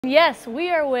Yes,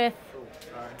 we are with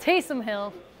Taysom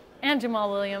Hill and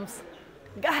Jamaal Williams.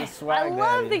 Guys, I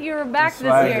love that you were back this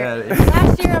year.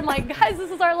 Last year, I'm like, guys,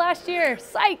 this is our last year.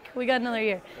 Psych, we got another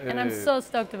year. And I'm so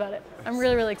stoked about it. I'm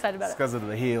really, really excited about it. It's because of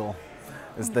the heel.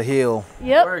 It's the heel.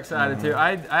 Yep. We're excited too.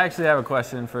 I actually have a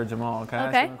question for Jamaal. Can I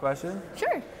ask him a question?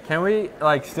 Sure. Can we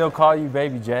still call you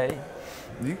Baby J?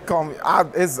 You can call me.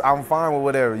 I'm fine with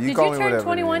whatever. Did call you me turn whatever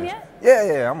 21 yet?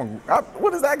 Yeah. What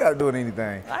does that got to do with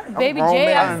anything? Baby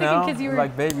J. I don't know. Because you were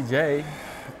like Baby J.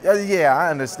 Yeah,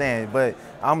 I understand, but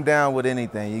I'm down with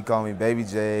anything. You call me Baby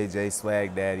J, J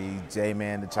Swag Daddy, J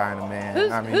Man the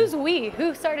Chinaman. Who's we?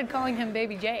 Who started calling him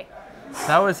Baby J?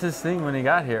 That was his thing when he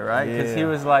got here, right? Because he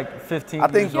was like 15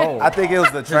 years old. I think it was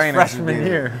the trainer. Freshman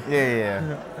year.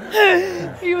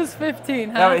 Yeah. He was 15,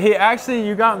 huh? No,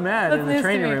 you got mad in the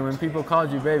training room when people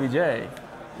called you Baby J.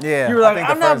 Yeah. You were like,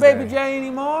 I'm not Baby J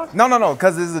anymore? No,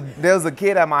 because there was a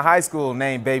kid at my high school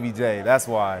named Baby J. That's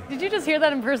why. Did you just hear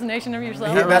that impersonation of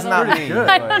yourself? That's not me.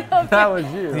 I don't know. That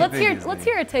was you. Let's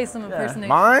hear a Taysom impersonation.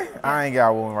 Mine? I ain't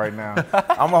got one right now.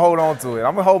 I'm gonna hold on to it.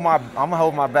 I'm gonna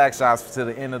hold my back shots to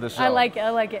the end of the show. I like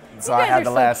it. So I had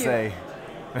the last say.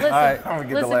 Listen, I'm gonna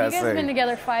get the last you guys say. have been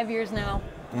together 5 years now.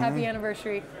 Happy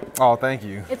anniversary. Oh, thank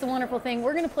you. It's a wonderful thing.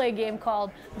 We're gonna play a game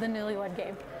called the Newlywed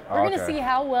Game. We're gonna see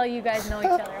how well you guys know each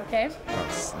other, okay? Oh,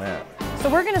 snap. So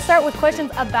we're gonna start with questions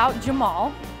about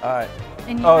Jamaal. All right.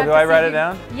 And do I write it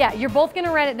down? Yeah, you're both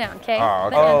gonna write it down, okay? Oh,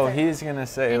 okay. Oh, he's gonna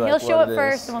say and like he'll show what it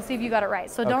first, and we'll see if you got it right.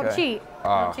 So don't cheat.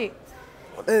 Don't cheat.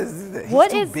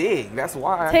 He's too big. That's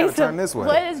why I gotta turn this way.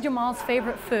 What is Jamaal's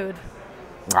favorite food?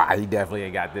 He definitely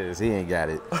ain't got this. He ain't got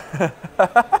it.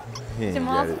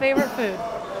 Jamaal's favorite food.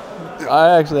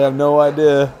 I actually have no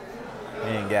idea. He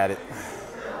ain't got it.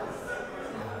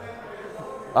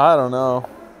 I don't know.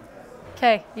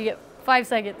 Okay, you get 5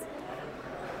 seconds.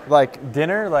 Like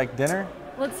dinner?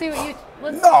 Let's see what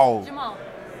you. No. Jamaal.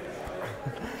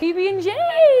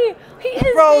 PB&J. He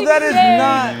is. Bro, PB&J.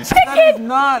 that is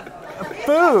not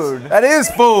food. That is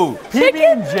food.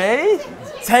 PB&J?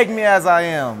 Take me as I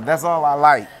am. That's all I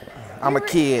like. I'm a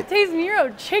kid. Tastes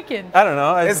Euro chicken. I don't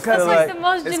know. It's because the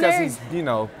most generic.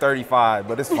 he's 35,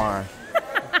 but it's fine.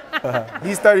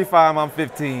 He's 35, I'm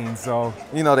 15, so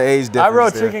you know the age difference. I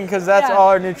wrote there. chicken because that's all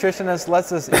our nutritionist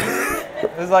lets us eat.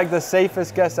 It's like the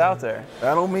safest guest out there.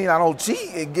 That don't mean I don't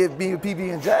cheat and get me a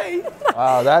PB&J.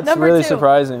 Wow, that's Number really 2,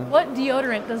 surprising. What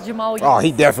deodorant does Jamaal use? Oh,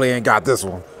 he definitely ain't got this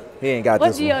one. He ain't got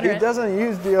this deodorant? one. He doesn't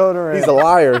use deodorant. He's a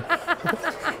liar.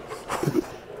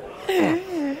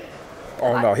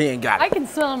 Oh no, he ain't got it. I can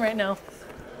smell him right now.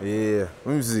 Yeah,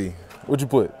 let me see. What'd you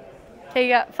put? Okay,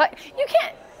 you got 5. You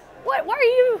can't. What? Why are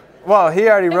you? Well, he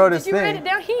already wrote his Did you thing. write it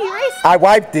down? He erased. I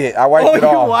wiped it. I wiped it Oh,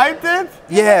 off. you wiped it?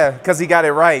 Yeah, because he got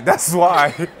it right. That's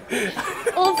why.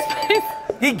 Old Spice.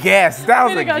 He guessed. That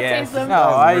was Way a to go, guess. Taysom. No,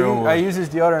 I use his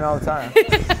deodorant all the time.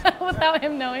 Without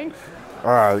him knowing.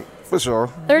 All right, for sure.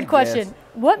 Third question.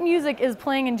 What music is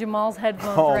playing in Jamaal's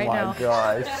headphones right now? Oh my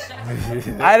gosh.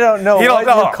 I don't know what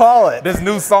you call it. This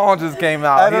new song just came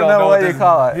out. I don't know what you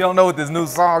call it. You don't know what this new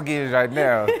song is right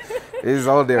now. It's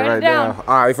on there Write it right down. now.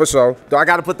 All right, for sure. Do I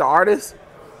got to put the artist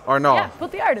or no? Yeah,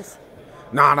 put the artist.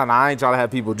 Nah. I ain't trying to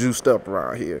have people juiced up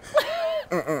around here.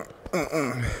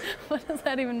 What does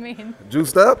that even mean?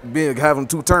 Juiced up? Having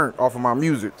too turned off of my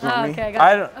music. You know what I mean? Okay, I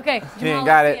got it. Okay, He Jamaal, ain't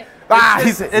got let's it.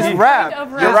 see It's Some rap.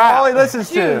 kind of You're rap. all he listens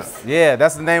to. Juice. Yeah,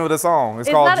 that's the name of the song. It's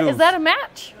called Juice. Is that a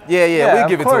match? Yeah, Yeah, we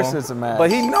give it of to him. course it's a match. But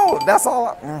he know that's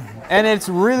all. And it's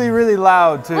really, really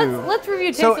loud too. Let's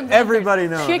review So Taysom's everybody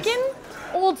answers. knows. Chicken,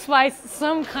 Old Spice,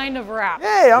 some kind of rap.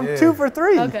 Hey, I'm 2 for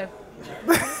 3. Okay.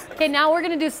 Okay, now we're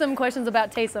gonna do some questions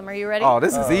about Taysom. Are you ready? Oh,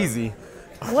 this is easy.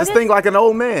 What Just think like an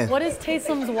old man. What is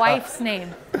Taysom's wife's name?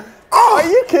 Are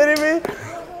you kidding me?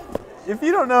 If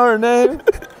you don't know her name,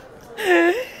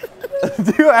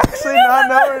 do you actually not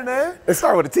know her name? It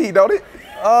start with a T, don't it?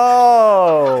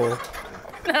 Oh.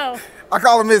 No. I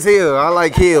call her Miss Hill. I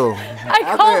like Hill.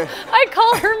 I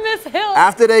call her Miss Hill.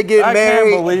 After they get I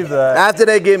married, can't believe that. After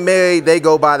they get married, they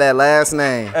go by that last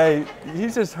name. Hey,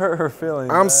 you just hurt her feelings.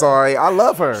 I'm sorry. I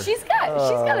love her. She's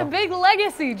got a big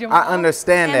legacy, Jamaal. I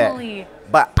understand Emily.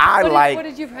 that. But I What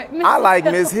did you write? I like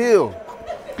Miss Hill.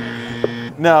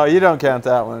 No, you don't count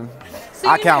that one. So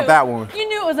I you count knew. that one. You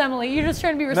knew it was Emily. You're just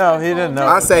trying to be respectful. No, he didn't know.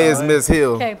 I say it's Miss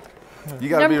Hill. Okay. You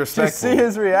gotta be Did you respectful. see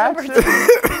his reaction?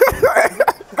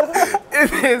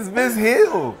 It is Miss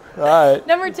Hill. All right.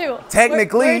 Number 2.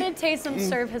 Technically- Where did Taysom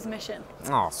serve his mission?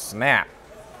 Oh snap!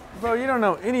 Bro, you don't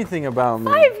know anything about me.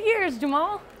 5 years,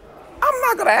 Jamaal. I'm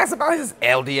not gonna ask about his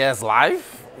LDS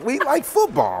life. We like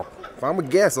football. I'm a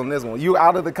guess on this one. You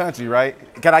out of the country, right?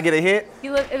 Can I get a hit? It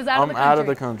was out of the I'm country. out of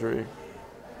the country.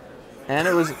 And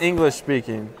it was English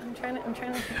speaking. I'm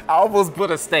trying to. I almost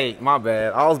put a state. My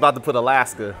bad. I was about to put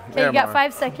Alaska. Okay, you got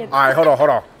 5 seconds. All right, hold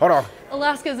on.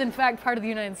 Alaska is in fact part of the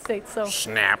United States, so.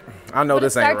 Snap. I know But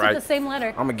this it ain't starts right. with the same letter.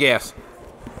 I'm going to guess.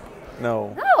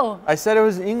 No. No. I said it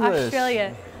was English.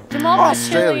 Australia. Jamal put Chile.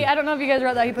 Australia. I don't know if you guys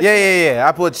wrote that. He put Yeah.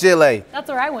 I put Chile. That's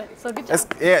where I went, so good job.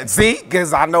 Yeah, see?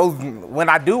 Because I know when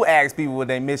I do ask people what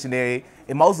they missionary,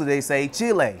 and mostly they say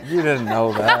Chile. You didn't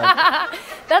know that.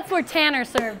 That's where Tanner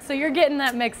served, so you're getting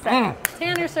that mixed up.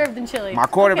 Tanner served in Chile. My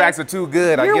quarterbacks are too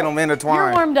good. I get them intertwined.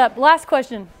 You're warmed up. Last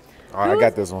question. All right, I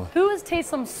got this one. Who is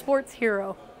Taysom's sports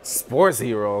hero? Sports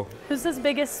hero. Who's his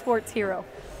biggest sports hero?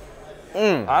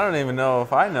 I don't even know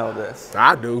if I know this.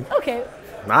 I do. Okay,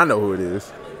 I know who it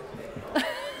is.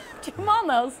 Jamal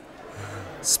knows.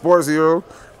 Sports hero.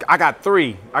 I got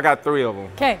three. of them.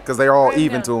 Okay. Because they're all Write 'em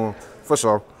even down. to them. For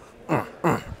sure.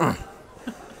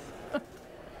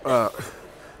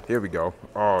 Here we go.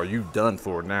 Oh, you done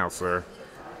for now, sir.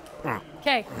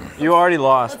 Okay. You already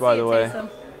lost, Let's by see the it, way. Taysom.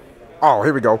 Oh,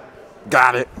 here we go.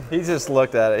 Got it. He just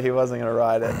looked at it. He wasn't going to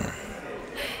ride it.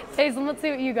 Taysom, let's see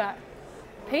what you got.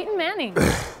 Peyton Manning.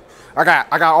 I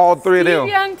got all three of Steve them.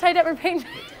 Young, tight end for Peyton.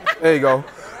 There you go.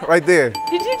 Right there.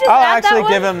 Did you just I'll add actually that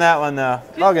give one? him that one, though.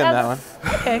 I'll give him that one.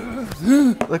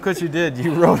 Okay. Look what you did.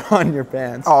 You wrote on your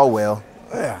pants. Oh, well.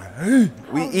 Yeah.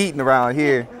 We eating around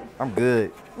here. I'm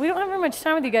good. We don't have very much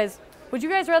time with you guys. Would you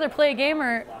guys rather play a game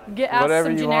or get asked Whatever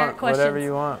some you generic want. questions? Whatever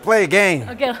you want. Play a game.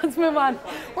 Okay, let's move on.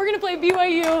 We're gonna play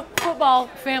BYU Football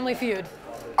Family Feud.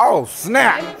 Oh,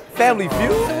 snap. Family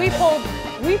Feud. So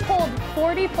we pulled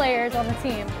 40 players on the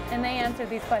team, and they answered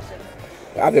these questions.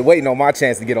 I've been waiting on my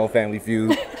chance to get on Family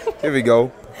Feud. Here we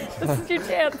go. This is your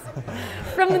chance.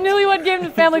 From the newlywed game to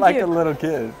Family Like a Feud. little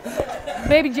kid.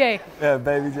 Baby J Yeah,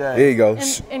 baby J. There you go.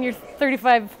 and your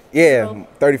 35. Yeah,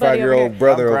 buddy over 35-year-old here.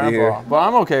 brother I'm over grandpa. here. But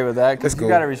I'm okay with that because That's you cool.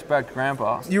 got to respect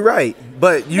grandpa. You're right.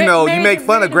 But, you know, you make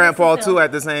fun of Mary Grandpa, DeMarco too,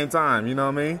 at the same time. You know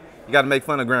what I mean? You got to make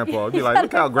fun of Grandpa. Be like,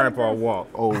 look how Grandpa walk.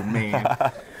 Oh, man.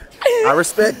 I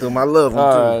respect him. I love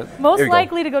him, too. Most Here we go.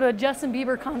 likely to go to a Justin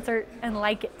Bieber concert and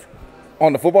like it.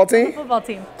 On the football team? Football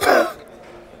team.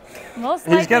 Most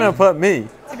likely He's going to put me.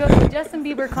 to go to a Justin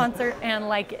Bieber concert and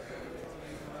like it.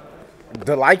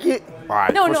 To like it? All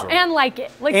right, No, for no, sure. and like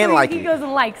it. Like, And so like he it. goes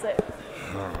and likes it.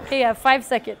 Okay, you have 5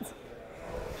 seconds.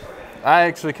 I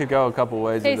actually could go a couple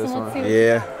ways with Jason, this let's one. see.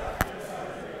 Yeah.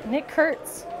 Nick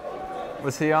Kurtz.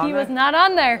 Was he on He there? was not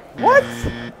on there. What?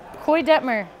 Coy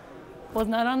Detmer was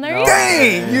not on there either.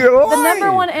 Dang, you're lying. The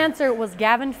number one answer was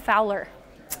Gavin Fowler.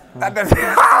 Oh,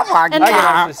 my And God.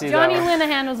 have to see that Johnny one.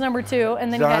 Linehan was number 2,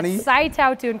 and then Johnny? you had Cy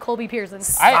Tautu and Colby Pearson.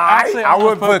 I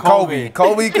almost would put Kobe.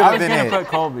 Kobe could I have was been gonna it. put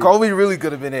Kobe. Kobe really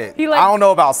could have been it. He likes- I don't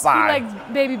know about He Cy. likes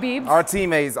Baby Beebs. Our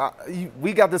teammates,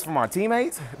 we got this from our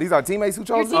teammates? These are teammates who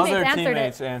Your chose teammates this? Other answered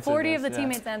teammates it. answered 40 of the this, yeah.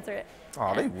 teammates answered it.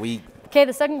 Oh, they weak. Okay,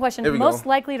 the second question. Here we Most go.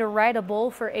 likely to ride a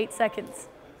bull for 8 seconds.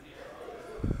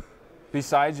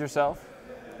 Besides yourself?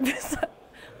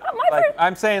 My Like, part-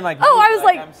 I'm saying like oh, me, I was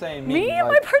like, I'm saying me and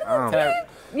my like, part of the can I-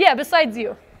 team? Yeah, besides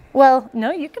you. Well,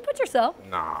 no, you can put yourself.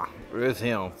 Nah, it's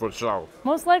him for sure.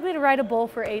 Most likely to ride a bull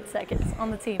for 8 seconds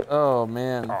on the team. Oh,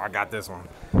 man. Oh, I got this one.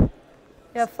 You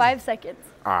have 5 seconds.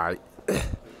 All right.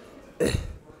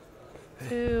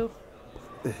 2,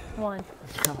 1.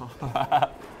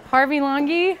 Harvey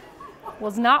Longy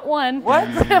was not one. What?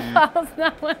 Grandpa was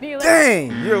not one either.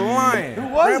 Dang, you're lying. Who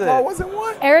was Grandpa it? wasn't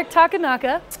one? Eric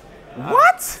Takanaka,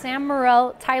 What? Sam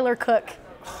Morrell, Tyler Cook.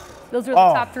 Those were the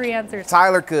Oh. top 3 answers.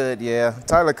 Tyler could, yeah.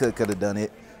 Tyler could have done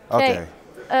it. Okay.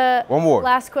 One more.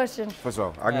 Last question. For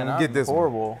sure. I Man, can I'm get this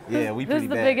horrible. one. Yeah, we Who's pretty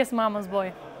the bad. biggest mama's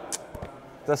boy?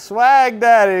 The swag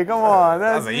daddy. Come on.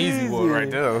 That's That's an easy one right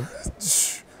there.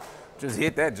 Just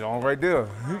hit that joint right there.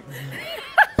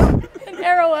 An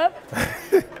arrow up.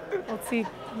 Let's see.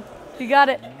 You got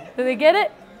it. Did they get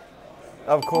it?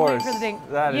 Of course. For the ding.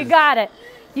 That You is- got it.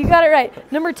 You got it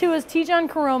right. Number 2 is Tijon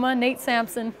Karoma, Nate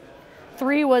Sampson.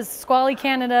 3 was Squally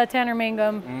Canada, Tanner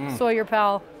Mangum, Sawyer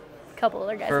Powell, a couple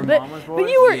other guys. For But, Mama's but boys?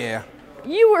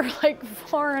 you were like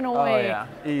far and Oh, away yeah.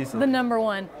 Easily. the number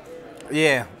 1.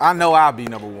 Yeah, I know I'll be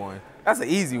number 1. That's an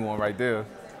easy one right there.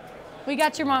 We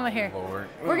got your mama here. Lord.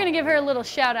 We're gonna give her a little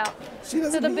shout out She to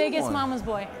doesn't the need biggest one. mama's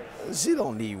boy. She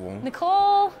don't need one.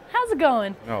 Nicole, how's it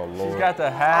going? Oh, Lord. She's got the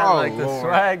hat Oh, like the Lord.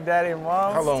 swag daddy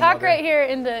mom. Hello, Talk mother. right here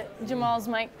into Jamal's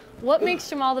mic. What makes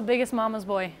Jamal the biggest mama's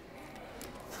boy?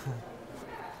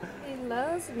 He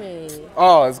loves me.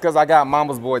 Oh, it's because I got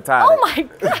Mama's Boy tatted. Oh my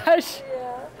gosh.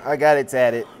 I got it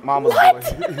tatted. Mama's What?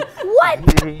 Boy.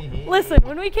 What? Listen,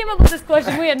 when we came up with this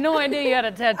question, we had no idea you had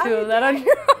a tattoo of that on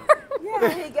your arm. Yeah,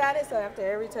 he got it. So after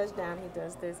every touchdown, he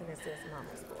does this and it says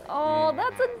 "Mama's boy." Oh,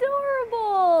 that's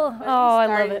adorable. Oh, I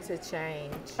love it. To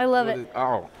change. I love it.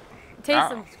 Oh.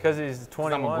 Taysom. Because he's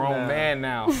 21 I'm a grown man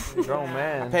now. Grown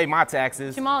man. I pay my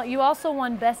taxes. Jamaal, you also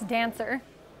won Best Dancer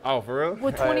Oh, for real?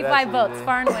 with 25 votes,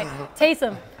 far and away.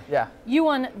 Taysom, Yeah. you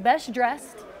won Best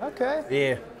Dressed Okay.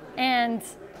 Yeah. and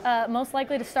most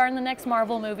likely to star in the next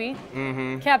Marvel movie,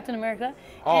 Captain America,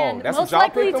 Oh, and that's most what y'all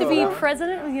likely picked to be over?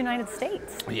 President of the United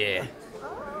States. Yeah.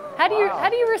 How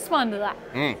do you respond to that?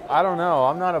 I don't know.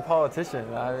 I'm not a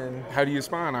politician. I mean, How do you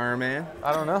respond, Iron Man?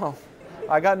 I don't know.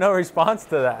 I got no response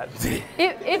to that.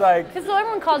 Because so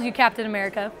everyone calls you Captain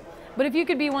America, but if you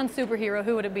could be one superhero,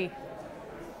 who would it be?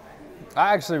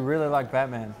 I actually really like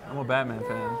Batman. I'm a Batman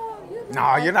fan.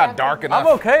 No, you're not dark enough.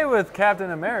 I'm okay with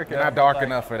Captain America. You're not dark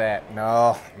enough for that.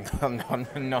 No.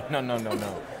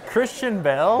 No. Christian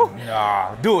Bale?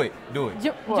 Nah, do it.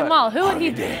 Jamaal, who would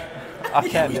he be? I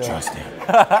can't do it.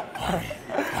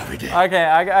 Okay,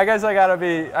 I guess I gotta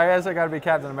be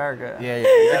Captain America.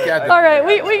 Yeah. All right,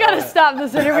 we gotta stop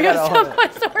this interview. We got so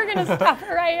much, so we're gonna stop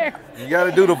it right here. You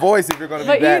gotta do the voice if you're gonna be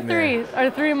But Batman. you three are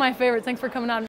three of my favorites. Thanks for coming on.